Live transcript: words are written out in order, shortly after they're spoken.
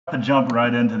to jump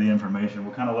right into the information.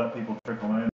 We'll kind of let people trickle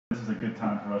in. This is a good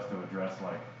time for us to address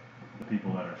like the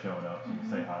people that are showing up. So you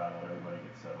say hi, let everybody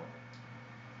get settled.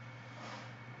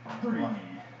 3,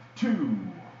 2,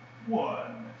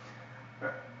 1.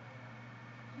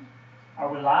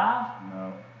 Are we live?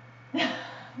 No.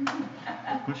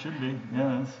 We should be.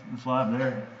 Yeah, it's live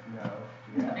there. No.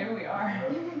 Yeah. Maybe we are.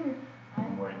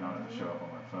 I'm waiting on it to show up on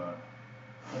my phone.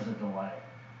 There's a delay.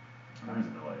 There is a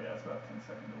delay. Yeah, it's about a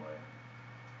 10-second delay.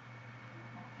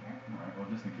 All right. Well,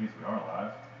 just in case we are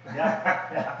live.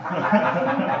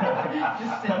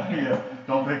 Just sitting here. Yeah.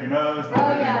 Don't pick your nose. Don't Oh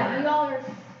pick yeah, your you all are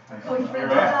going for You're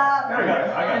it up. up. There we go. I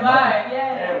got Live, There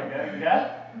yeah. we go. You got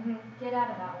it? Get out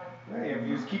of that one. Yeah,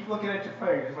 you just keep looking at your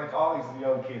phone, just like all these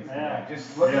young kids. Yeah.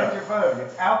 Just look at your phone.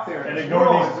 It's out there. And It's ignore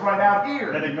world. these- It's right out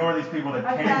here. And ignore these people that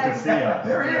Okay. came to see us.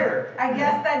 They're here. I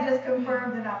guess that just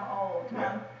confirmed that I'm old,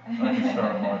 huh? I can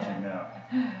start watching now.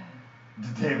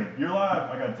 David, you're live.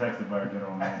 I got texted by our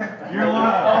general manager. You're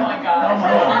live. Oh my gosh. Oh my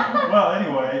God. Well,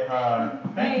 anyway,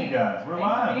 thank you guys. We're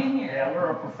Thanks for being live. here. Yeah,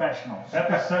 we're professionals.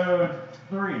 Episode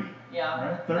 3. Yeah.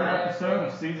 Right? Third episode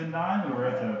of season 9. We were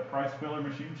at the Price Filler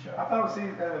Machine I Shop. thought it was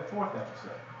the 4th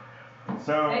episode.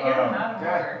 So Hey, you're out of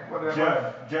order.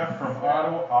 Whatever. Jeff from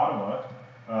Ottawa,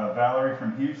 Valerie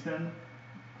from Houston,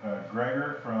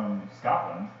 Gregor from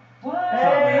Scotland. What?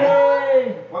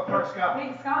 Hey! What part of Scotland?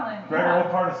 Wait, Scotland. Gregor, Yeah.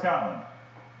 what part of Scotland?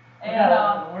 And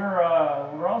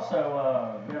we're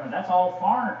also that's all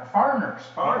foreigners.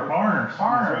 Foreigners.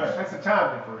 Foreigners. That's the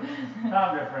time difference.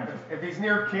 Time differential. If he's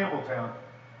near Campbelltown,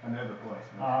 I know the place.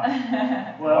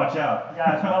 Well, Watch out.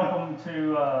 guys, welcome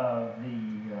to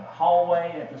the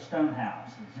hallway at the Stone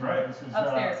House. That's right. This is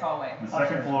upstairs hallway. The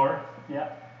second floor. Yeah.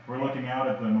 We're looking out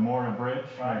at the Memorial Bridge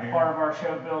right Right. here. Part of our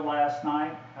show build last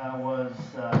night was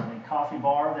the coffee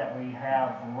bar that we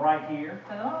have right here.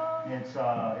 Ta-da.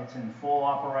 It's in full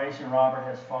operation. Robert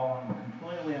has fallen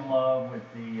completely in love with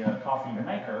the coffee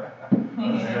maker.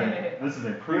 This is a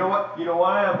You proof. know what? You know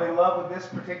why I'm in love with this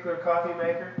particular coffee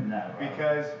maker? No.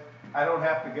 Because I don't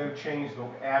have to go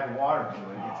add water to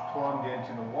it. It's plumbed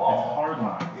into the wall. It's hard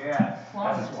line. Yes.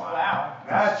 Plums. That's why. Wow.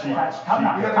 That's cheap. why. That's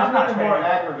top-notch. You know, there's Top-notch, nothing more baby.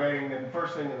 aggravating than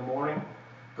first thing in the morning,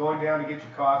 going down to get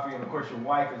your coffee, and of course your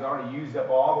wife has already used up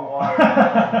all the water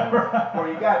before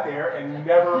you got there, and you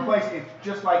never replace it. It's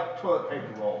just like toilet paper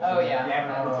rolls. Oh, yeah. You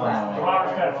never replace the toilet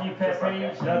Robert's got a paper few roll, pet just like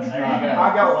peeves. that. That's There you not- go.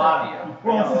 I got a Just lot a of few. them.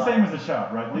 Well, it's the same as the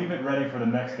shop, right? Leave it ready for the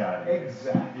next guy. to use.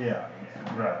 Exactly. Yeah.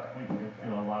 Right. We can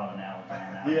do a lot of analogy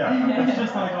on that. Yeah. It's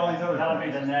just like all these other That'll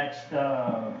be things. the next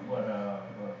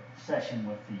session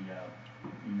with the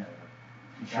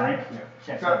Shrink?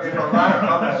 Check So, there's a lot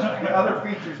of other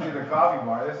features to the coffee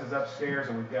bar. This is upstairs,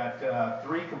 and we've got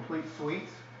 3 complete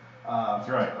suites. That's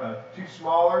right. 2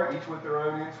 smaller, each with their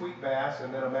own in-suite baths,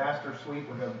 and then a master suite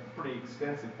with a pretty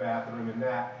extensive bathroom in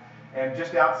that. And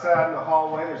just outside in the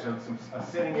hallway, there's a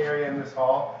sitting area in this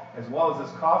hall, as well as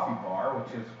this coffee bar,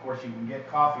 which is, of course, you can get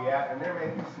coffee at. And there may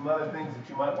be some other things that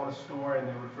you might want to store in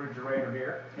the refrigerator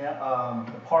here. Yeah.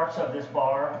 The parts of this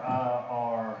bar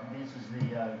this is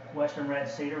the Western Red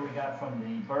Cedar we got from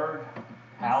the Bird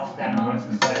House down in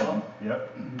Winston-Salem.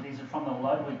 Yep. These are from the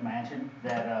Ludwig Mansion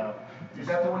that Is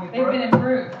that the one you They've broke? been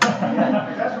improved.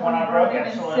 That's one I broke. They've been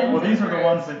Absolutely. sent- Well, these were the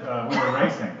ones that we were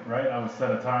racing, right? I was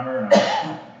set a timer and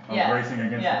I was racing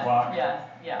against the clock.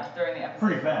 Yeah, during the episode.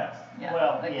 Pretty fast. Yeah,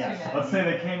 Well, like yes. 2 minutes. Let's say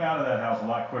they came out of that house a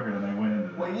lot quicker than they went into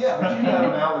this. Well, yeah, but you got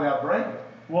them out without breaking.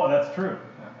 Well, that's true.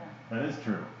 That is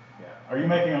true. Yeah. Are you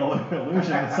making an illusion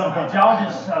that someone? Did y'all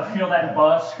just feel that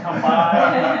bus come by?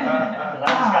 'Cause I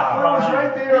just got Well, it was thrown right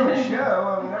out. there on the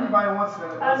show. I mean, everybody wants to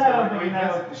I know, but you know-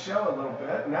 revisit the show a little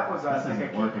bit, and that was, I This think, a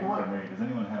isn't key working point. for me. Does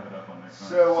anyone have it up on their phone?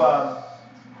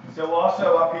 So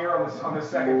also up here on the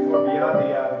second floor, beyond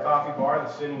the coffee bar, the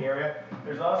sitting area,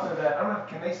 there's also that. I don't know.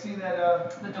 Can they see that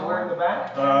The door in the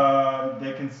back?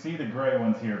 They can see the gray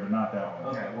ones here, but not that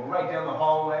one. Okay. Well, right down the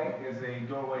hallway is a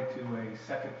doorway to a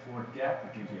second floor deck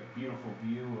that gives you a beautiful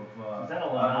view of Is that a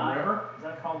the lanai? river. Is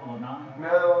that called a lanai?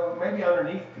 No, maybe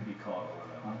underneath could be called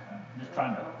a lanai. Okay. Just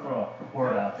trying to throw a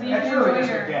word out So there. you That's can really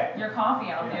enjoy just a deck. your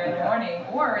coffee out there in the Yeah. morning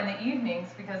or in the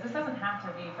evenings, because this doesn't have to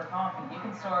be for coffee. You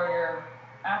can store your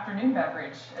afternoon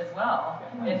beverage as well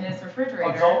in this refrigerator.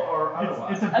 Adult or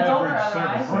otherwise. It's a Adult or beverage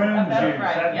otherwise. service. Prune A beverage, juice.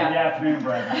 right, That'd be yeah. the afternoon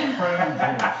breakfast. Prune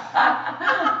juice.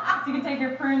 So you can take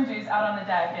your prune juice out on the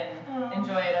deck and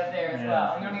enjoy it up there as Yeah.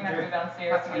 well. You don't even have to go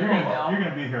downstairs to get You're a refill.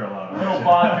 gonna be here a lot. A little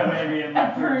vodka maybe in my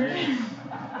prune Prune juice.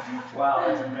 Wow,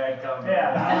 that's a bad comment.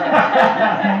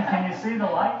 Yeah. Can you see the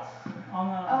lights on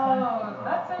the? Oh,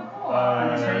 that's so cool. No.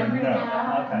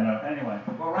 Okay. No. Anyway.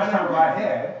 Well, right over my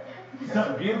head, got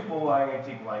some beautiful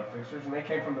antique light fixtures, and they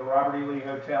came from the Robert E. Lee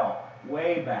Hotel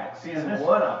way back, Yeah, season this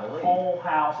 1, I believe. whole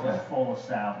house Yeah. is full of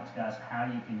salvage, guys, how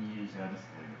you can use Yeah, it. just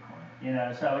leave it clean. You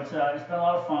know, so it's been a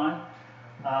lot of fun.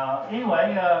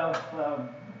 Anyway,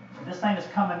 this thing is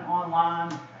coming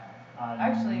online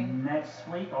Actually, next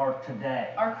week or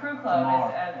today. Our crew club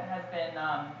Tomorrow. has been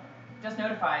just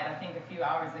notified, I think, a few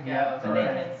hours ago Yeah, that they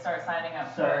correct. can start signing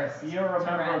up So first. if you're a to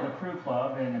member rent. of the crew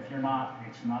club, and if you're not,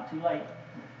 it's not too late.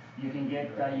 You can get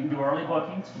you can do early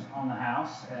bookings on the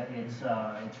house. It's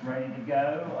ready to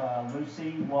go.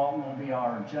 Lucy Walton will be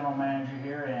our general manager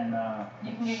here, and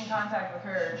You can get in contact with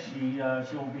her.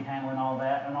 she'll be handling all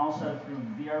that, and also through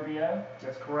VRBO.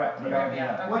 That's correct. VRBO.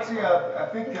 Yeah, What's okay. I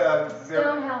think, they're,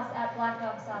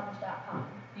 Stonehouse@blackdogsalvage.com.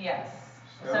 Yes.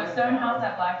 So Stonehouse.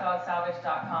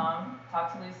 stonehouse@blackdogsalvage.com.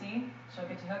 Talk to Lucy. She'll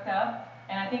get you hooked up.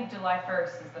 And I think July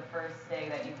 1st is the first day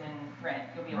that you can rent.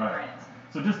 You'll be able to Right. rent.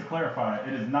 So just to clarify,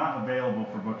 it is not available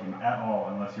for booking at all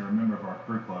unless you're a member of our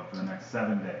crew club for the next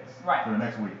 7 days. Right. For the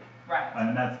next week. Right.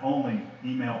 And that's only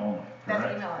email only, correct?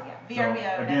 That's email, yeah. So,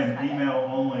 VRBO. again, next Monday. email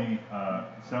only, the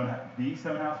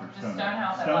Stonehouse or Just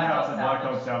Stonehouse? Stonehouse at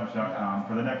Stonehouse@blackdogsalvage.com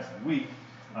for the next week.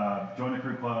 Join the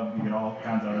crew club, you get all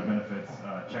kinds of other benefits.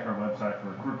 Check our website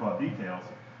for crew club details.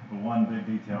 But one big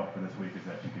detail for this week is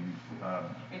that you can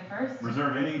Be the first.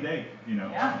 reserve any date,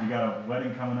 Yeah. if you got a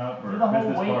wedding coming up or Do the whole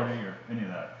business week. party or any of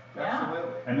that. Yeah.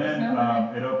 absolutely. And There's then no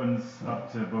limit. it opens up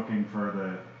to booking for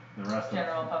the rest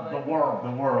General of public. The world.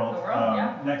 the world, The world,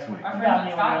 yeah. next week. Our You friends got in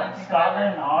me Scotland with can come Scotland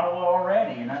and over. Ottawa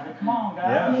already, and I said, come on, guys.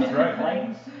 Yeah, that's right.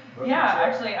 Ladies. Yeah,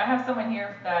 actually, I have someone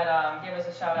here that gave us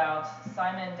a shout out,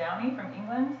 Simon Downey from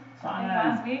England, I think Simon.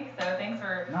 last week. So thanks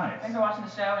for Nice. watching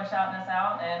the show and shouting us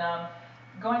out. And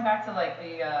going back to like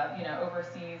the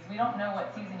overseas, we don't know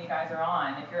what season you guys are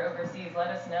on. If you're overseas, let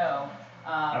us know.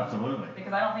 Absolutely.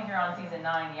 Because I don't think you're on season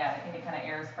 9 yet. I think it kind of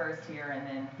airs first here and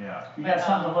then. Yeah. You got But,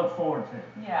 something to look forward to.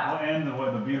 Yeah. Well, and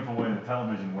the beautiful way that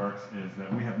television works is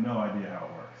that we have no idea how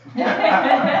it works.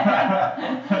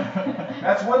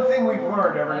 That's one thing we've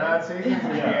learned over 9 seasons, is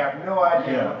we Yeah. have no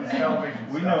idea Yeah. what this television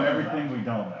We stuff know is. everything we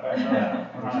don't know, yeah,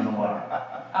 which is a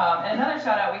lot. And another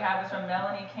shout out we have is from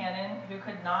Melanie Cannon, who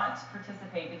could not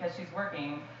participate because she's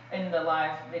working in the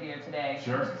live video today.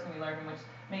 Sure. She's going to be learning, which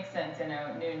makes sense. I know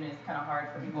noon is kind of hard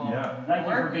for people. Yeah. Thank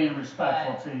you for working, being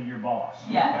respectful but- to your boss.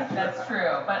 Yes, that's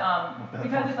true. But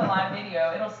because it's a live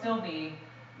video, it'll still be,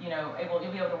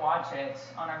 you'll be able to watch it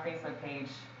on our Facebook page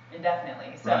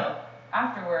indefinitely. So Right.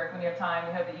 after work, when you have time,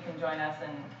 we hope that you can join us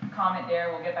and comment there.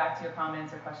 We'll get back to your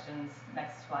comments or questions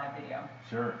next live video.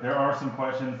 Sure. There are some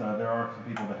questions. There are some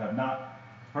people that have not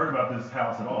heard about this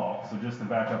house at all. So just to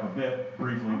back up a bit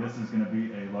briefly, this is going to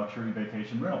be a luxury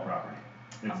vacation rental property.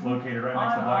 It's located right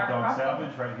next to On Black our Dog property.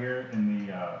 Salvage, right here in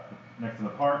the next to the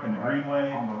park and the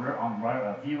greenway. On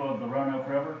a view of the Roanoke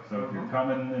River. So if you're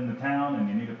coming into town and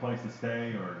you need a place to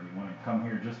stay, or you want to come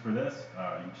here just for this,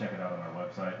 you can check it out on our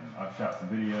website. And I've shot some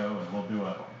video, and we'll do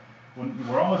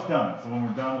we're almost done. So when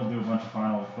we're done, we'll do a bunch of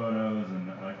final photos,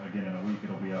 and again in a week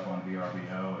it'll be up on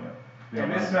VRBO.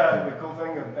 And this, the cool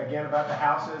thing again about the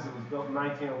house is it was built in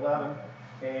 1911,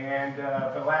 and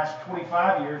for the last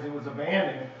 25 years it was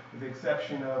abandoned, with the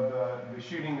exception of the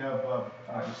shooting of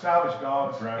the Salvage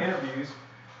Dawgs That's right. interviews.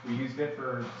 We used it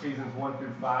for seasons 1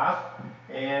 through 5,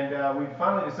 and we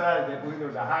finally decided that there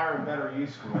was a higher and better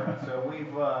use for it. So we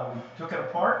took it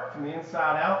apart from the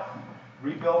inside out,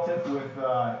 rebuilt it with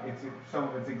some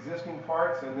of its existing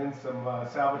parts, and then some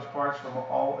salvage parts from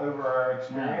all over our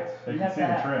experience. You You can have see to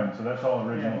the have- trim, so that's all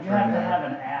original You trim. have to there. have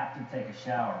an app to take a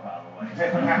shower, by the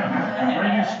way.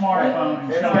 Bring your smartphone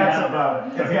and It's show me got how some,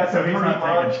 to do it. it's got some So he's pretty not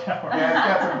modern, taking a shower. yeah,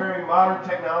 it's got some very modern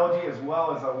technology as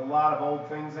well as a lot of old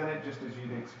things in it, just as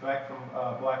you'd expect from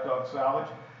Black Dog Salvage.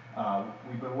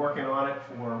 We've been working on it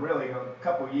for really a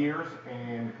couple of years,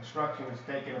 and the construction has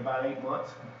taken about 8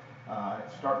 months.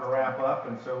 It's starting to wrap up,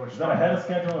 and so we're Is that ahead of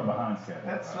schedule or behind schedule?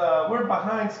 That's we're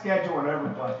behind schedule and over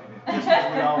budgeted, just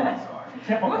as we always are.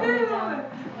 Typical. Woohoo!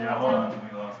 Yeah, hold on. We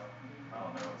lost. I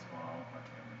don't know what's going on with my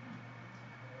camera.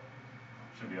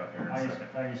 Should be up here in a second.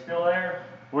 Are you still there?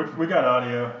 We got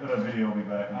audio. That video will be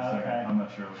back in a Okay. second. I'm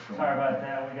not sure what's going Sorry on. about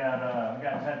that. We got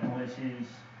technical issues.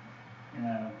 We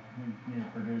need a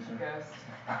producer. Ghost.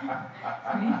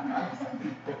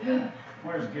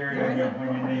 Where's Gary when you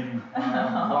need him?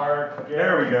 Mark,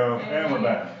 There we go. And we're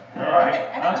back. all right. I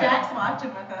think Okay. Jack's watching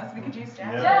with us. We could use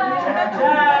Jack. Yeah.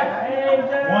 Jack! Hey,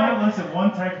 Jack!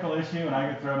 One technical issue and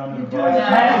I get thrown under the bus.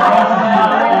 Yeah.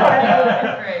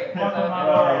 That's great. Welcome, So, my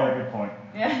Oh, yeah, good point.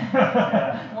 yeah.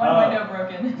 Yeah. One window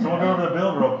broken. So we'll go over the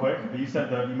bill real quick. but you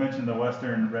said you mentioned the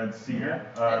Western red cedar.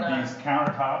 And, These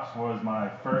countertops was my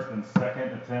first and second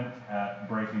attempt at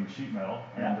breaking sheet metal.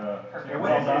 Yeah. And And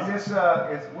well done. is this,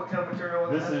 what kind of material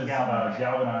is This this? is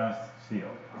galvanized steel.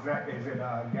 Is it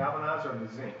galvanized or the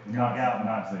zinc?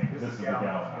 Not zinc. This This is is the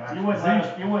galvanized.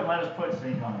 galvanized. You wouldn't let us put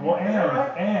zinc on it. Well,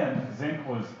 and zinc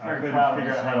was, I Very couldn't proud of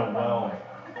figure out the how to zinc, by the weld way.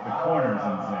 the corners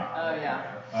in zinc. Oh, yeah.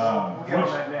 We'll get on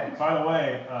that next. By the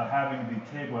way, having the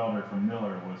TIG welder from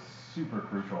Miller was super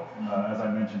crucial, as I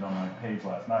mentioned on my page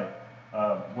last night.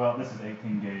 Well, this is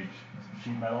 18 gauge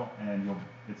sheet metal, and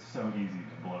it's so easy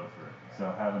to blow through.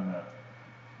 So having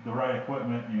the right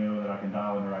equipment, that I can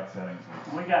dial in the right settings.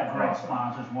 We got great awesome.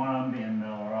 sponsors, one of them being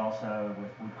Miller also with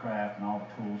Woodcraft and all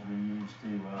the tools we use to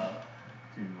what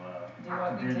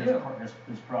we do do.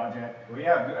 this project. We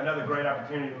have another great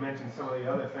opportunity to mention some of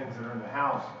the other things that are in the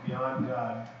house beyond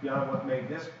what made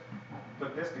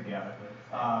put this together.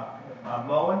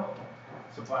 Moen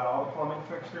supplied all the plumbing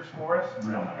fixtures for us.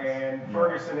 Real nice. And Yeah.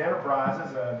 Ferguson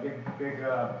Enterprises, a big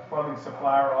plumbing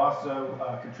supplier,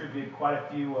 also contributed quite a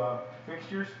few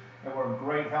fixtures and were a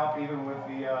great help even with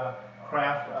the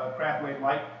craft-made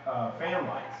light fan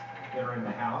lights that are in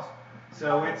the house.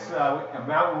 So it's a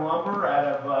Mountain Lumber out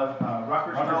of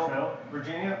Ruckersville, Ruckersville.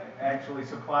 Virginia, actually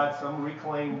supplied some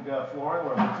reclaimed flooring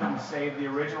where we couldn't save the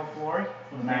original flooring.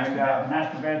 For the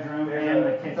master bedroom and the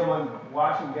There's kitchen. someone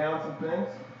washing down some things.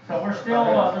 So they're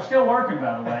still working,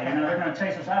 by the way. They're going to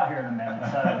chase us out here in a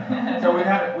minute. So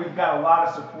we've got a lot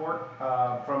of support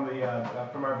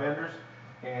from our vendors,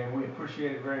 and we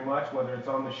appreciate it very much, whether it's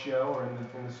on the show or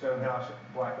in the Stone House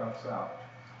at Black Dog Salvage.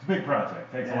 It's a big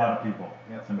project. Takes a lot of people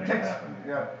to make it happen.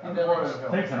 Yeah, A village.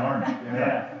 Takes an army.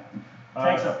 Yeah.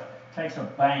 Takes a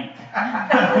bank.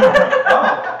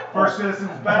 Oh, First Citizens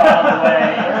Bank. By the way,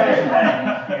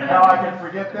 Hey, you know. how I can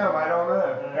forget them, I don't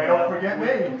know. They don't forget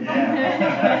me.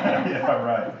 Yeah,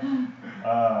 right.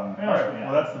 All What else right. we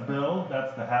got? Well, that's the build.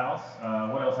 That's the house.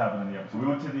 What else happened in the episode? We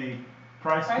went to the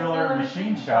Price Price Filler Filler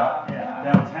Machine Machine Shop Shop, yeah.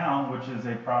 downtown, which is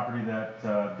a property that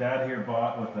Dad here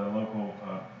bought with a local.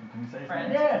 Can we say his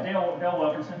Friend. name? Yeah, Dale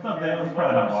Wilkinson. It's not Dale, Yeah, he's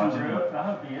probably not watching, Wilkinson but- Group. I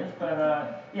hope he is.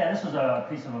 But yeah, this was a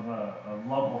piece of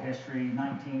local history,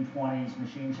 1920s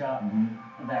machine shop. Mhm.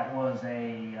 That was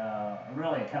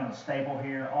really a kind of a staple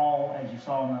here. All, as you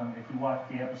saw if you watched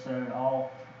the episode,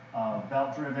 all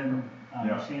belt-driven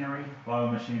Yeah. machinery. A lot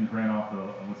of the machines ran off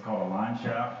what's called a line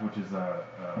shaft, which is a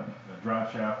drive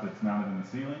shaft that's mounted in the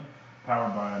ceiling,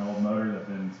 powered by an old motor that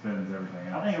then spins everything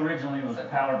else. I think originally it was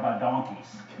powered by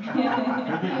donkeys. Could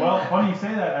be. Well, funny you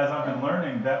say that, as I've been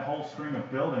learning, that whole string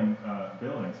of buildings,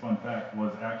 fun fact,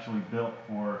 was actually built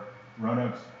for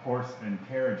Roanoke's horse and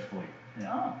carriage fleet.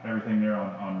 Yeah. Everything there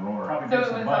on Roar. Probably So did it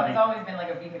some was, buggy. it's always been like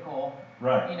a vehicle.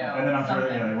 Right. You know, and then I'm sure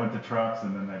something. they went to trucks,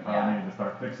 and then they probably Yeah. needed to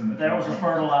start fixing the There was trucks. a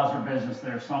fertilizer business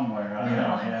there somewhere. I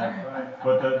know, yeah.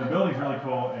 But the building's really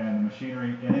cool, and the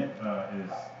machinery in it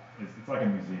is it's like a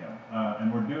museum.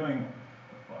 And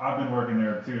I've been working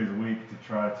there 2 days a week to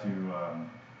try to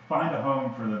find a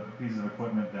home for the pieces of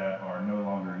equipment that are no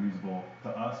longer usable to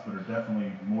us, but are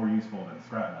definitely more useful than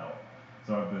scrap metal.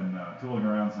 So I've been tooling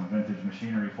around some vintage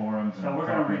machinery forums. So and we're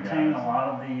going to talking retain guys. a lot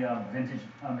of the vintage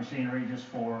machinery just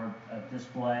for a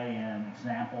display and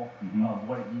example Mhm. of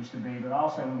what it used to be, but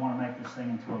also we want to make this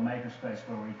thing into a makerspace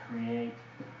where we create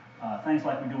things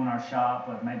like we do in our shop,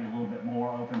 but maybe a little bit more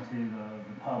open to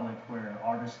the public, where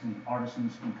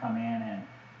artisans can come in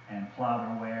and plow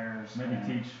their wares. Maybe and-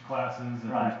 teach classes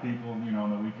if Right. there's people, on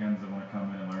the weekends that want to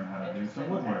come in and learn how to do some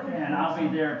woodworking. And I'll be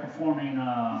there performing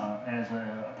as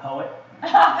a poet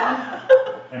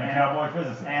And a cowboy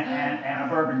physicist. and a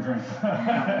bourbon drinker.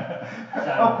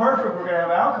 Oh, perfect, we're gonna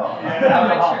have alcohol. And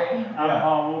alcohol, Poetry.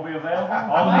 alcohol will be available.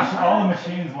 All the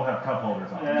machines will have cup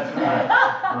holders on them. That's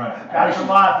right. Right. Got some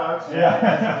live, folks.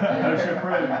 Yeah. Motion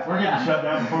approved. We're getting shut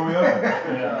down before we open.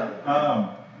 Yeah.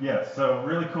 Yes, so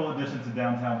really cool addition to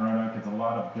downtown Roanoke. It's a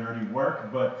lot of dirty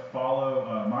work, but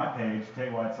follow my page,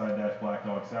 Whiteside-Black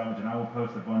Dog Salvage, and I will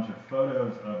post a bunch of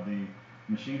photos of the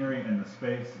machinery and the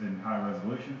space in high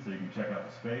resolution, so you can check out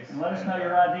the space. And let us know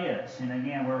your ideas. And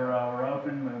again, we're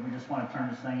open, but we just want to turn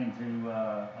this thing into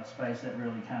a space that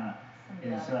really kind of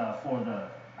is for the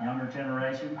younger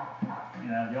generation.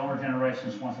 The older generation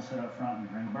just wants to sit up front and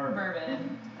drink bourbon.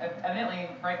 Bourbon, evidently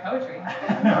write poetry.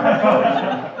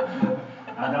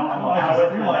 I don't know like how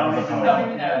it. it. You I like don't it. even Don't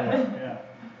even know. Yeah.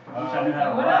 I wish I knew how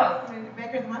to What write. else?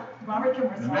 Baker of the month, Robert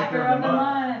Kimber. The Maker Maker of the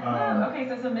month. Um, Woo. Okay,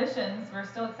 so submissions. We're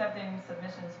still accepting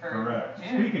submissions for Correct.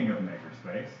 June. Speaking of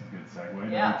makerspace, good segue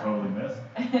that Yeah. we totally missed.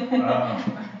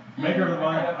 Maker of the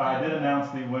Month, I did announce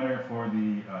the winner for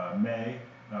the May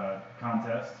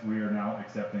contest. We are now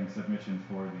accepting submissions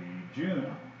for the June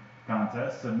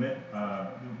contest. Submit,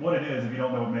 what it is, if you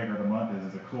don't know what Maker of the Month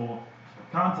is a cool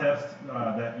contest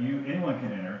that anyone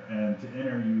can enter. And to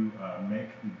enter, you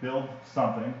build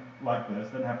something like this.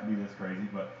 Doesn't have to be this crazy,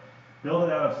 but build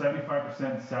it out of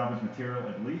 75% salvage material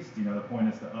at least. You know, the point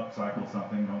is to upcycle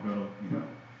something. Don't go to,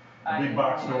 a big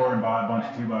box store and buy a bunch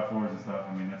of 2x4s and stuff.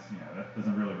 I mean, that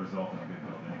doesn't really result in a good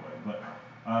build anyway. But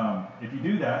if you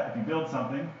do that, if you build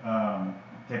something,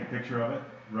 take a picture of it,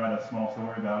 write a small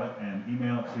story about it, and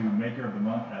email it to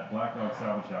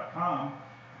makerofthemonth@blackdogsalvage.com,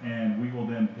 and we will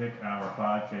then pick our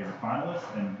 5 favorite finalists,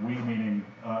 and we meaning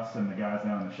us and the guys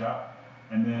down in the shop,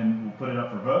 and then we'll put it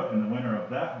up for vote, and the winner of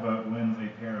that vote wins a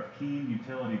pair of Keen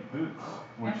utility boots,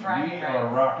 which we are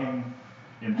rocking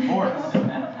in force,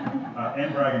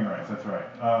 and bragging rights, that's right.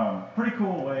 Pretty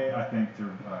cool way, I think, to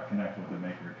connect with the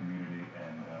maker community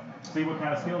and see what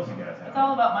kind of skills you guys have. It's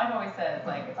all about, Mike always says,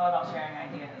 like, it's all about sharing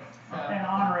ideas. So. And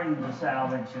honoring the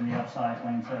salvage and the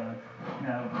upcycling, so,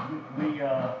 we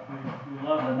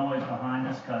love the noise behind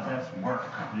us, because that's work.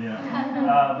 Yeah.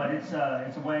 But it's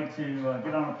a way to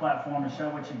get on a platform to show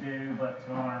what you do, but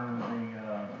to honor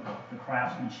the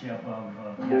craftsmanship of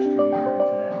yesteryear and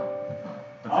today.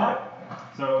 That's it.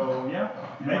 So, yeah,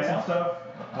 make some stuff,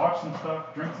 watch some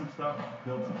stuff, drink some stuff,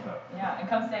 build some stuff. Yeah, and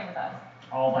come stay with us.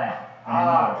 All that.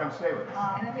 Come stay with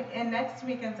us. And next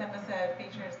weekend's episode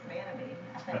features Vanity,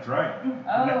 I think. That's right.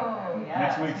 Oh, yeah.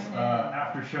 Next week's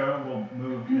after show, we'll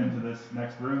move into this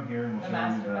next room here, and we'll show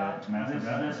you the master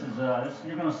bath. This is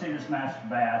you're going to see this master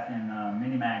bath in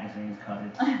many magazines, because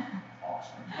it's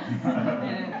awesome.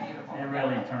 It is beautiful. It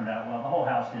really turned out well. The whole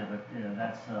house did, but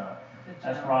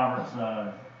that's Robert's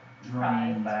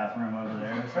dream bathroom over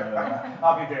there. So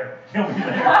I'll be there. he'll be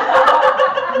there.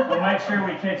 We'll make sure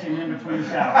we catch him in between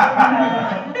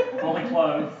showers, fully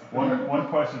clothed. One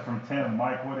question from Tim.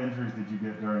 Mike, what injuries did you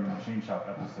get during the machine shop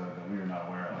episode that we are not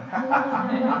aware of?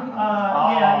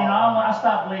 I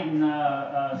stopped bleeding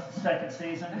second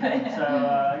season, so I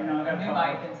got New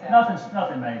Mike in town.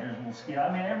 nothing major, a little skill. I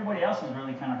mean, everybody else is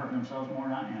really kind of hurting themselves more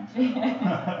than I am. So,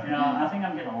 I think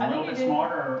I'm getting a little bit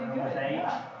smarter with age,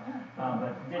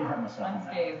 but didn't hurt myself.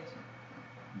 Unscathed.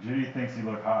 Judy thinks you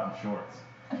look hot in shorts.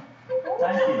 Thank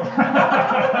you.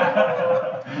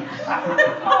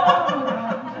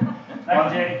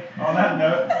 Thank you, Judy. On that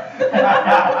note,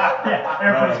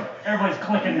 everybody's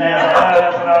clicking down.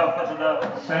 That's enough.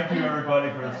 thank you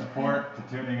everybody for the support, to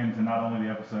tuning into not only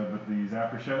the episode but these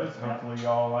after shows. Hopefully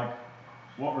y'all like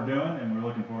what we're doing, and we're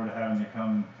looking forward to having you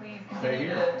come stay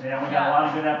here. Yeah, we got a lot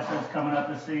of good episodes coming up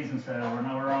this season, so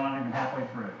we're on even halfway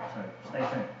through. So stay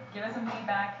tuned. Give us some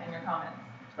feedback and your comments.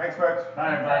 Thanks, folks.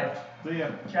 Bye, everybody. See ya.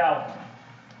 Ciao.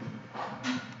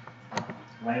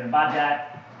 Later. Bye,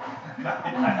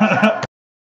 Jack.